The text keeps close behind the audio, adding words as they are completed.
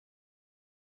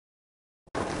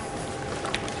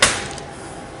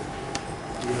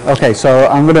Okay, so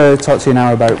I'm going to talk to you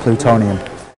now about plutonium.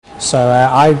 So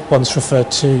I once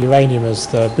referred to uranium as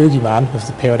the boogeyman of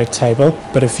the periodic table,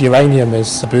 but if uranium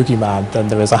is a boogeyman, then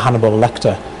there is a Hannibal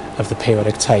Lecter of the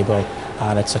periodic table,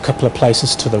 and it's a couple of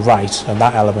places to the right, and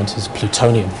that element is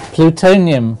plutonium.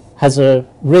 Plutonium has a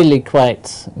really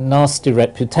quite nasty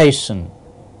reputation.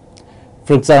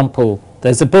 For example,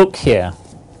 there's a book here,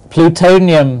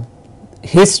 Plutonium,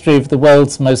 History of the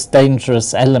World's Most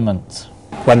Dangerous Element.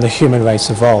 When the human race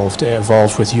evolved, it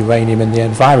evolved with uranium in the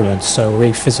environment, so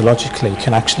we physiologically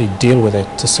can actually deal with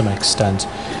it to some extent.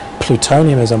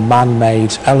 Plutonium is a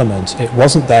man-made element. It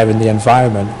wasn't there in the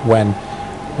environment when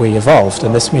we evolved,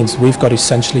 and this means we've got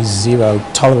essentially zero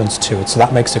tolerance to it, so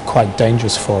that makes it quite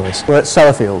dangerous for us. We're at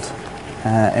Sellafield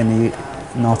in the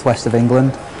northwest of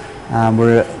England, and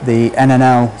we're at the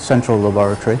NNL Central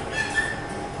Laboratory.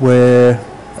 We're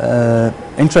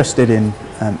interested in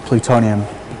plutonium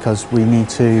because we need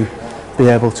to be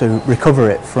able to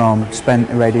recover it from spent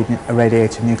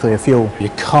irradiated nuclear fuel. You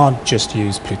can't just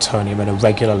use plutonium in a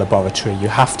regular laboratory. You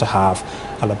have to have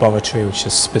a laboratory which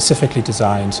is specifically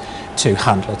designed to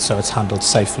handle it, so it's handled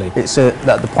safely. It's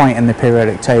at the point in the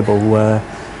periodic table where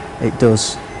it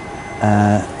does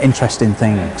interesting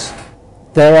things.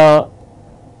 There are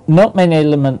not many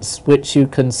elements which you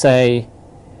can say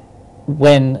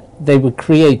when they were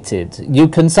created. You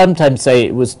can sometimes say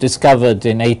it was discovered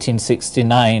in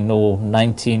 1869 or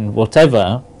 19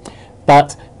 whatever,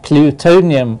 but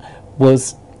plutonium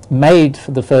was made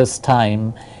for the first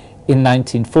time in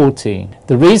 1940.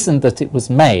 The reason that it was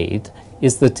made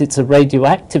is that it's a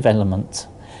radioactive element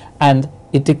and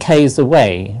it decays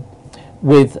away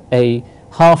with a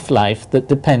half-life that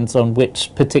depends on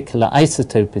which particular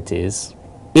isotope it is.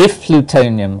 If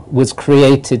plutonium was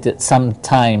created at some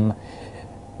time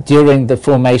during the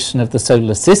formation of the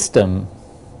solar system,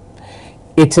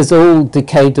 it has all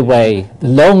decayed away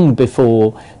long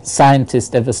before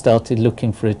scientists ever started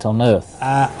looking for it on Earth.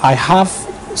 I have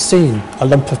seen a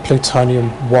lump of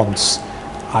plutonium once.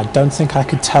 I don't think I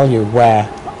could tell you where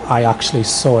I actually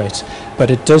saw it, but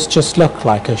it does just look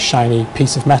like a shiny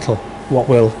piece of metal. What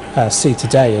we'll see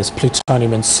today is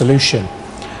plutonium in solution.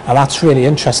 And that's really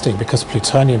interesting because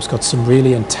plutonium's got some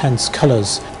really intense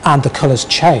colours, and the colours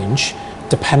change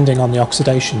depending on the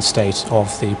oxidation state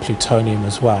of the plutonium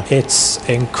as well. It's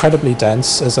incredibly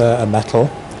dense as a metal.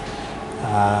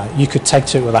 You could take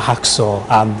to it with a hacksaw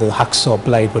and the hacksaw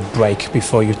blade would break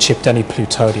before you chipped any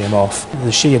plutonium off.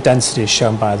 The sheer density is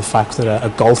shown by the fact that a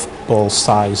golf ball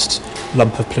sized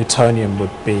lump of plutonium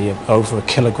would be over a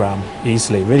kilogram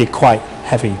easily, really quite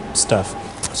heavy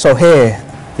stuff. So here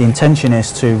the intention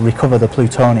is to recover the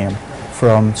plutonium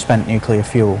from spent nuclear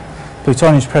fuel.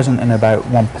 Plutonium is present in about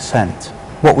 1%.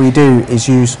 What we do is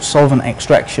use solvent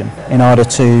extraction in order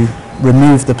to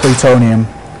remove the plutonium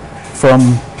from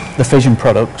the fission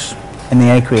products in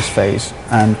the aqueous phase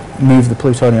and move the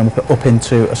plutonium up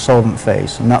into a solvent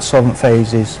phase. And that solvent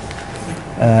phase is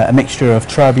a mixture of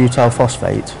tributyl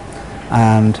phosphate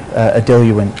and a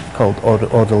diluent called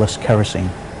odorless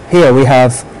kerosene. Here we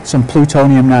have some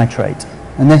plutonium nitrate,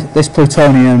 and this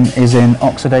plutonium is in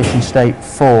oxidation state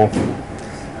 4.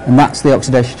 And that's the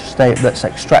oxidation state that's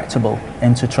extractable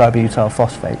into tributyl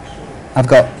phosphate. I've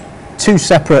got two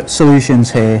separate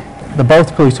solutions here. They're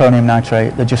both plutonium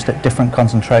nitrate, they're just at different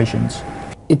concentrations.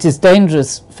 It is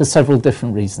dangerous for several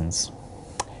different reasons.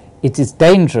 It is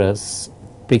dangerous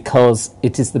because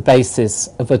it is the basis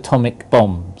of atomic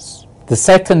bombs. The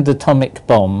second atomic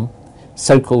bomb,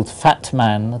 so-called Fat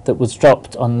Man, that was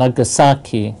dropped on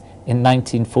Nagasaki in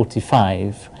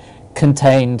 1945,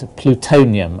 contained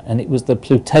plutonium, and it was the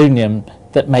plutonium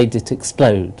that made it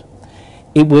explode.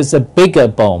 It was a bigger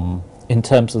bomb in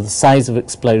terms of the size of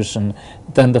explosion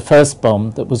than the first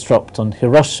bomb that was dropped on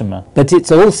Hiroshima. But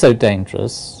it's also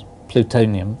dangerous,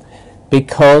 plutonium,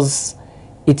 because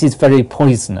it is very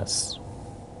poisonous.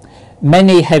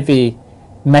 Many heavy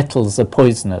metals are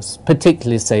poisonous,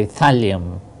 particularly, say,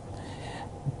 thallium.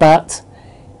 But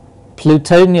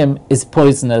plutonium is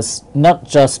poisonous not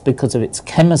just because of its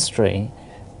chemistry,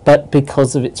 but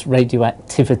because of its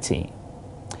radioactivity.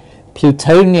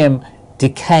 Plutonium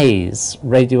decays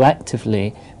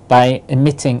radioactively by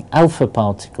emitting alpha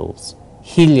particles,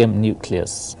 helium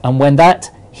nucleus, and when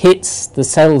that hits the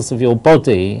cells of your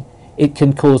body, it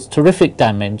can cause terrific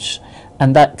damage,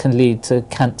 and that can lead to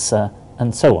cancer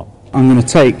and so on. I'm going to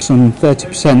take some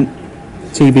 30%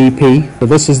 TBP, so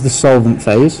this is the solvent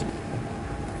phase.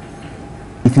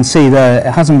 You can see there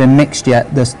it hasn't been mixed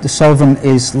yet. The solvent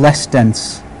is less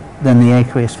dense than the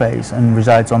aqueous phase and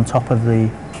resides on top of the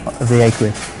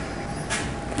aqueous.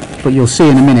 But you'll see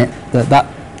in a minute that that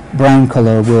brown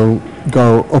colour will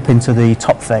go up into the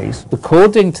top phase.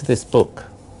 According to this book,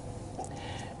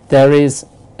 there is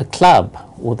a club,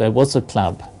 or there was a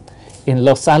club, in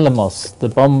Los Alamos, the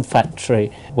bomb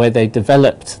factory where they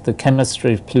developed the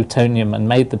chemistry of plutonium and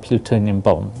made the plutonium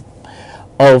bomb,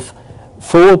 of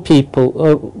 4 people,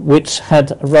 which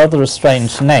had rather a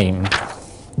strange name.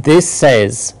 This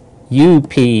says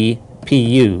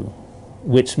UPPU,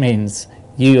 which means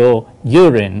your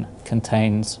urine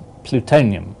contains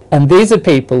plutonium. And these are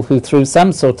people who, through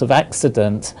some sort of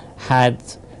accident, had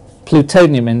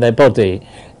plutonium in their body.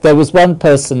 There was one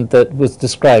person that was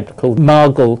described called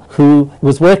Margle, who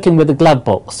was working with a glove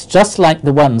box, just like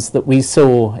the ones that we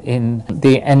saw in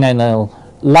the NNL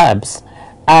labs.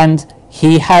 And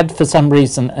he had, for some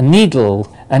reason, a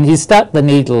needle, and he stuck the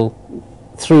needle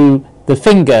through the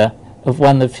finger of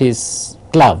one of his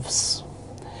gloves.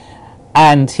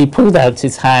 And he pulled out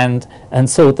his hand and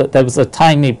saw that there was a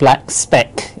tiny black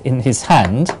speck in his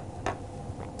hand,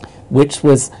 which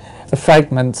was a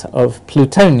fragment of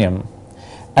plutonium.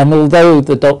 And although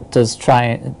the doctors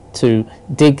tried to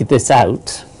dig this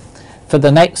out, for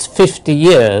the next 50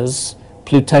 years,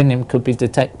 plutonium could be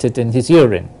detected in his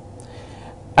urine.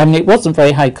 I mean, it wasn't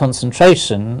very high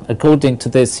concentration. According to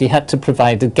this, he had to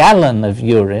provide a gallon of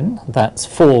urine, that's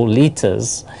 4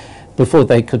 litres, before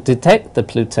they could detect the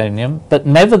plutonium, but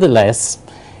nevertheless,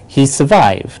 he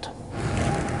survived.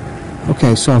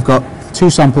 Okay, so I've got 2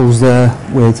 samples there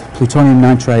with plutonium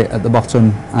nitrate at the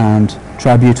bottom and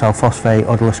tributyl phosphate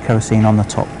odorless kerosene on the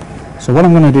top. So what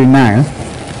I'm going to do now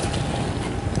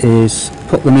is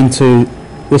put them into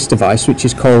this device, which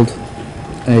is called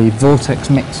a vortex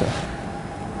mixer.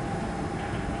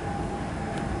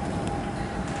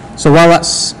 So while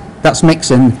that's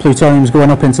mixing, plutonium's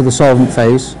going up into the solvent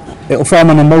phase. It'll form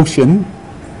an emulsion,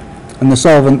 and the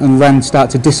solvent will then start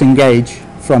to disengage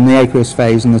from the aqueous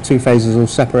phase, and the 2 phases will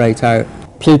separate out.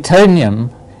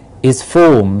 Plutonium is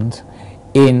formed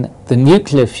in the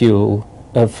nuclear fuel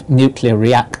of nuclear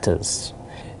reactors.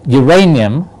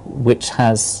 Uranium, which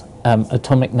has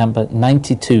atomic number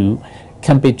 92,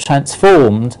 can be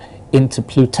transformed into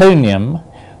plutonium,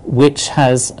 which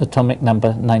has atomic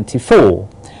number 94,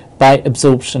 by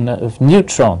absorption of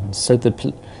neutrons. So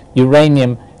the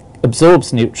uranium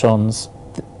absorbs neutrons.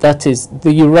 That is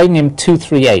the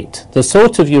uranium-238, the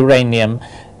sort of uranium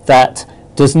that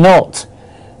does not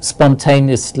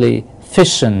spontaneously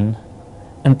fission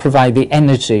and provide the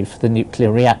energy for the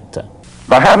nuclear reactor.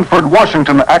 The Hanford,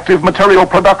 Washington Active Material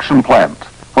Production Plant,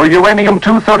 where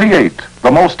uranium-238,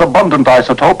 the most abundant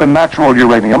isotope in natural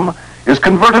uranium, is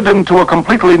converted into a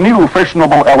completely new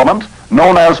fissionable element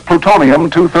known as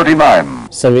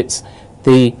plutonium-239. So it's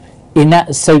the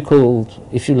so-called,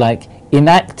 if you like,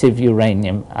 inactive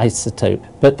uranium isotope,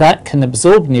 but that can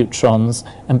absorb neutrons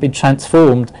and be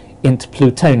transformed into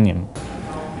plutonium.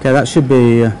 Okay, that should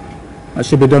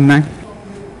be done now.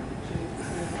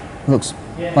 Looks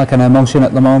like an emulsion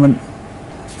at the moment.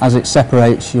 As it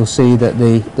separates, you'll see that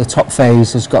the top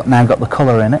phase has now got the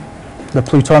colour in it. The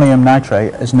plutonium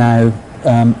nitrate has now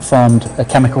formed a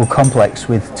chemical complex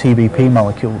with TBP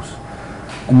molecules,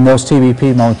 and those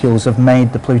TBP molecules have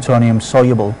made the plutonium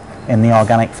soluble in the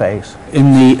organic phase.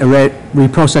 In the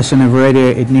reprocessing of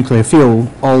irradiated nuclear fuel,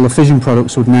 all the fission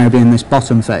products would now be in this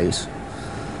bottom phase,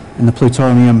 and the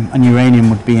plutonium and uranium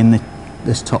would be in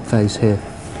this top phase here.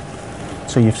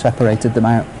 So you've separated them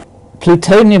out.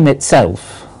 Plutonium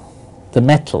itself, the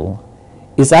metal,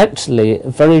 is actually a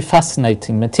very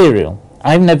fascinating material.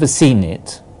 I've never seen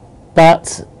it,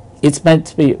 but it's meant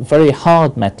to be a very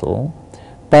hard metal,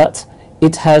 but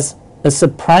it has a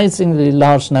surprisingly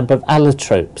large number of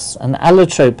allotropes. An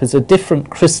allotrope is a different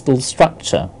crystal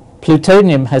structure.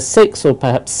 Plutonium has 6 or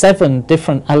perhaps 7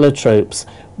 different allotropes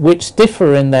which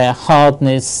differ in their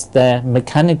hardness, their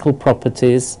mechanical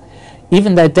properties,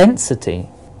 even their density.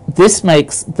 This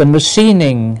makes the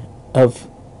machining of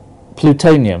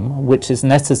plutonium, which is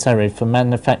necessary for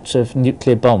manufacture of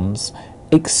nuclear bombs,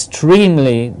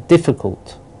 extremely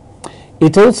difficult.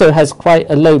 It also has quite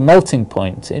a low melting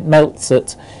point. It melts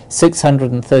at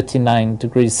 639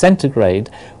 degrees centigrade,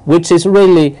 which is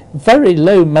really very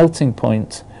low melting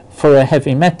point for a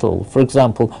heavy metal. For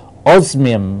example,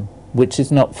 osmium, which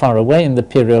is not far away in the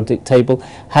periodic table,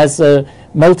 has a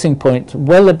melting point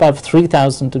well above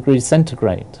 3000 degrees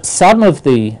centigrade. Some of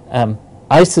the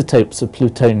isotopes of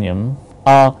plutonium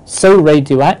are so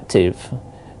radioactive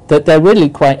that they're really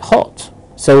quite hot.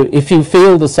 So if you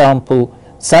feel the sample,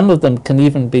 some of them can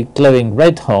even be glowing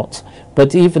red hot,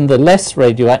 but even the less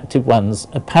radioactive ones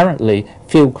apparently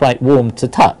feel quite warm to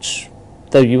touch,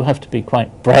 though you have to be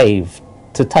quite brave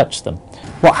to touch them.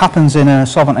 What happens in a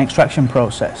solvent extraction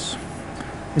process?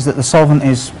 is that the solvent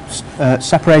is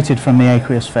separated from the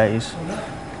aqueous phase,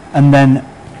 and then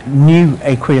new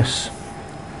aqueous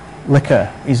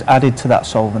liquor is added to that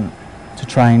solvent to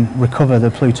try and recover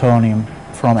the plutonium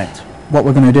from it. What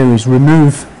we're going to do is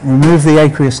remove the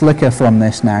aqueous liquor from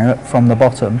this now, from the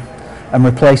bottom, and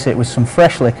replace it with some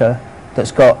fresh liquor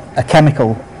that's got a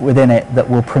chemical within it that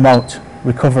will promote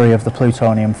recovery of the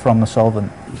plutonium from the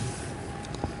solvent.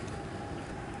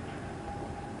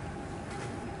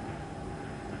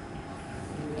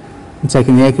 I'm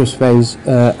taking the aqueous phase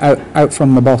out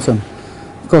from the bottom.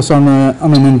 Of course, on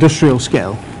an industrial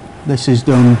scale, this is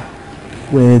done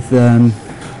with a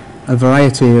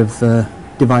variety of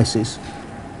devices.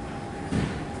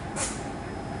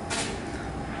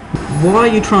 Why are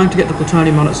you trying to get the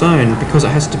plutonium on its own? Because it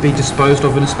has to be disposed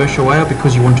of in a special way, or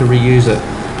because you want to reuse it?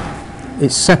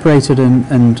 It's separated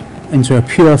and into a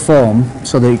pure form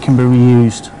so that it can be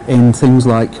reused in things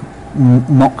like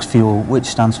MOX fuel, which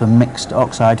stands for mixed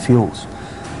oxide fuels.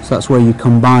 So that's where you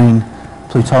combine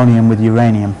plutonium with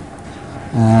uranium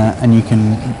and you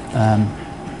can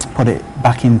put it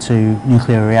back into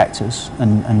nuclear reactors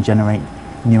and generate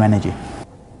new energy.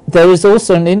 There is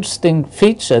also an interesting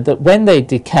feature that when they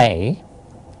decay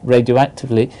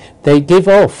radioactively, they give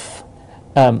off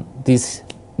these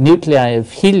nuclei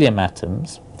of helium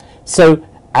atoms. So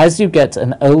as you get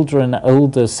an older and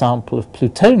older sample of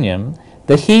plutonium,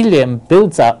 the helium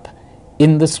builds up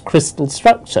in this crystal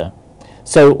structure.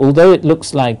 So although it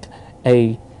looks like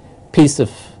a piece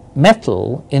of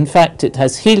metal, in fact it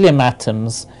has helium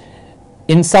atoms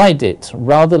inside it,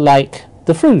 rather like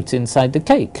the fruit inside the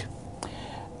cake.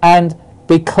 And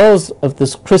because of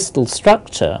this crystal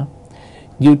structure,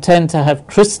 you tend to have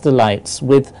crystallites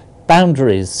with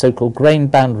boundaries, so-called grain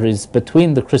boundaries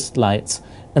between the crystallites,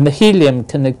 and the helium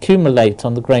can accumulate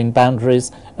on the grain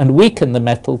boundaries and weaken the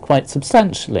metal quite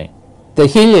substantially. The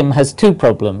helium has two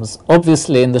problems.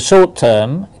 Obviously, in the short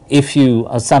term, if you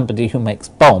are somebody who makes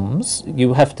bombs,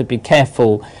 you have to be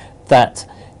careful that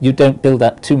you don't build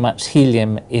up too much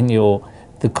helium in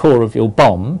the core of your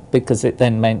bomb, because it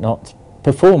then may not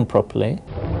perform properly.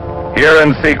 Here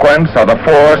in sequence are the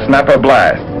 4 snapper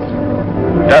blasts,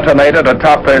 detonated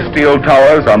atop their steel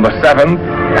towers on the 7th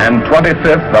and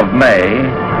 25th of May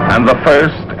and the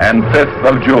 1st and 5th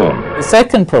of June. The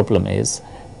second problem is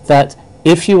that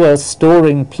if you are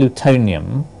storing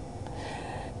plutonium,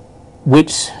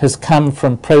 which has come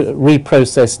from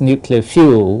reprocessed nuclear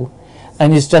fuel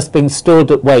and is just being stored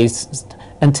at waste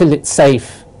until it's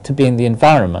safe to be in the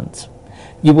environment,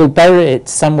 you will bury it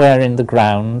somewhere in the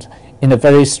ground in a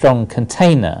very strong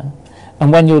container.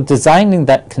 And when you're designing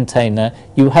that container,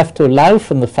 you have to allow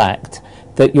for the fact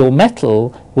that your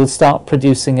metal will start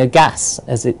producing a gas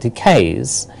as it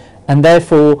decays, and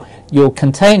therefore your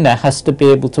container has to be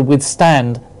able to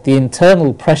withstand the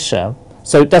internal pressure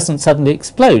so it doesn't suddenly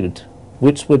explode,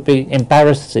 which would be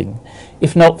embarrassing,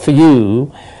 if not for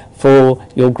you, for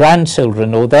your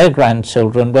grandchildren or their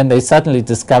grandchildren when they suddenly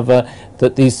discover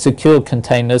that these secure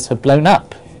containers have blown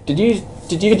up. Did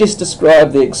you just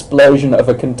describe the explosion of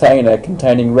a container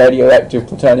containing radioactive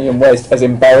plutonium waste as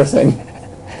embarrassing?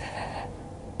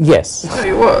 Yes. I'll tell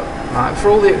you what, like, for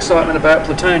all the excitement about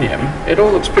plutonium, it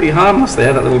all looks pretty harmless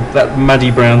there, that muddy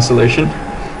brown solution.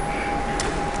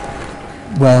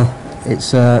 Well,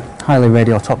 it's highly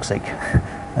radiotoxic,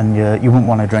 and you wouldn't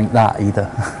want to drink that either.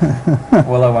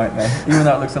 Well, I won't then, even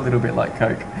though it looks a little bit like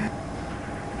Coke.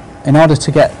 In order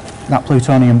to get that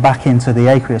plutonium back into the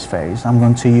aqueous phase, I'm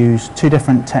going to use 2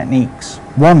 different techniques.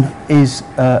 One is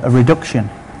a reduction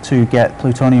to get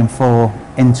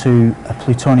plutonium-4 into a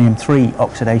plutonium-3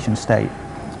 oxidation state.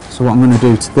 So what I'm going to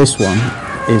do to this one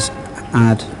is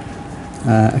add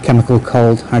a chemical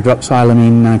called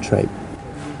hydroxylamine nitrate.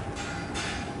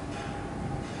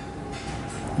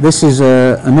 This is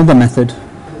another method.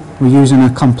 We're using a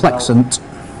complexant,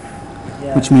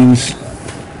 which means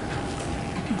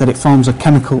that it forms a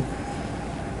chemical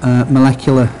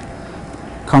molecular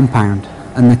compound,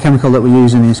 and the chemical that we're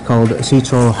using is called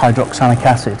acetyl-hydroxamic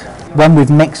acid. When we've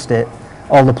mixed it,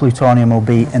 all the plutonium will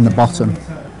be in the bottom.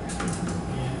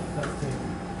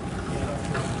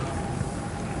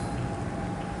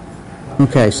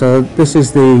 Okay, so this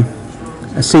is the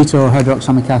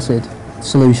acetyl-hydroxamic acid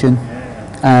solution,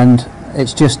 and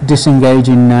it's just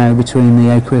disengaging now between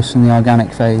the aqueous and the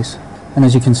organic phase. And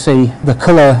as you can see, the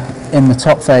colour in the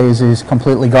top phase is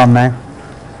completely gone now.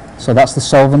 So that's the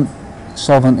solvent. The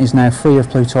solvent is now free of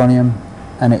plutonium,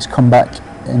 and it's come back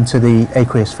into the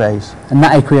aqueous phase. And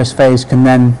that aqueous phase can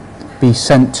then be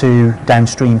sent to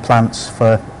downstream plants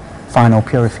for final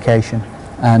purification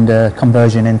and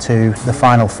conversion into the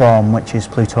final form, which is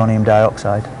plutonium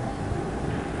dioxide.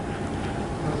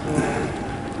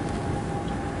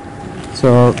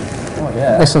 So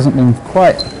this hasn't been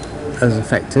quite as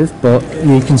effective, but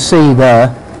you can see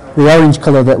there the orange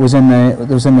colour that was in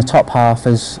the top half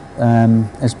has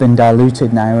been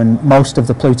diluted now, and most of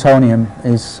the plutonium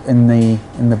is in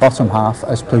the bottom half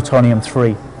as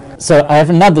plutonium-3. So I have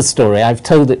another story. I've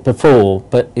told it before,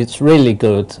 but it's really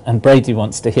good, and Brady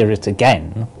wants to hear it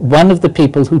again. One of the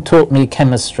people who taught me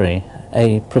chemistry,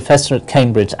 a professor at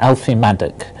Cambridge, Alfie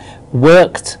Maddock,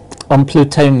 worked on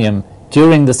plutonium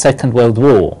during the Second World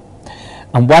War.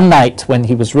 And one night, when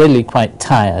he was really quite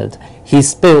tired, he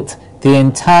spilt the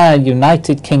entire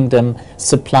United Kingdom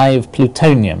supply of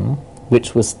plutonium,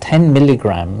 which was 10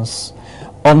 milligrams,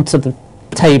 onto the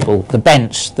table, the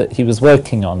bench that he was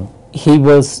working on. He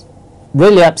was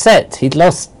really upset. He'd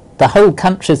lost the whole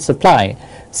country's supply.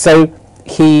 So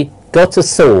he got a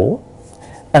saw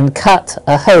and cut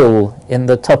a hole in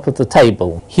the top of the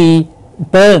table. He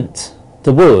burnt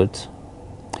the wood,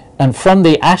 and from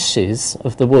the ashes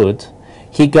of the wood,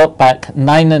 he got back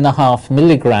 9.5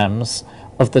 milligrams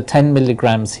of the 10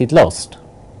 milligrams he'd lost.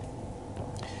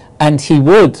 And he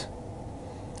would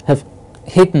have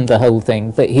hidden the whole thing,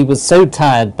 but he was so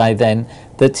tired by then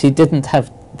that he didn't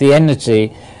have the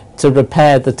energy to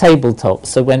repair the tabletop.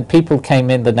 So when people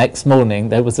came in the next morning,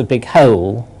 there was a big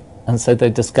hole, and so they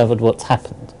discovered what's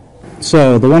happened.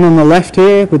 So the one on the left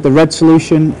here with the red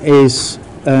solution is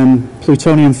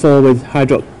plutonium-4 with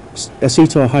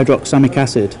acetohydroxamic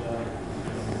acid.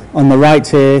 On the right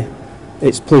here,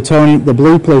 it's plutonium. The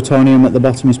blue plutonium at the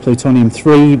bottom is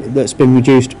plutonium-3 that's been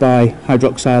reduced by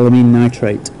hydroxylamine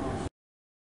nitrate.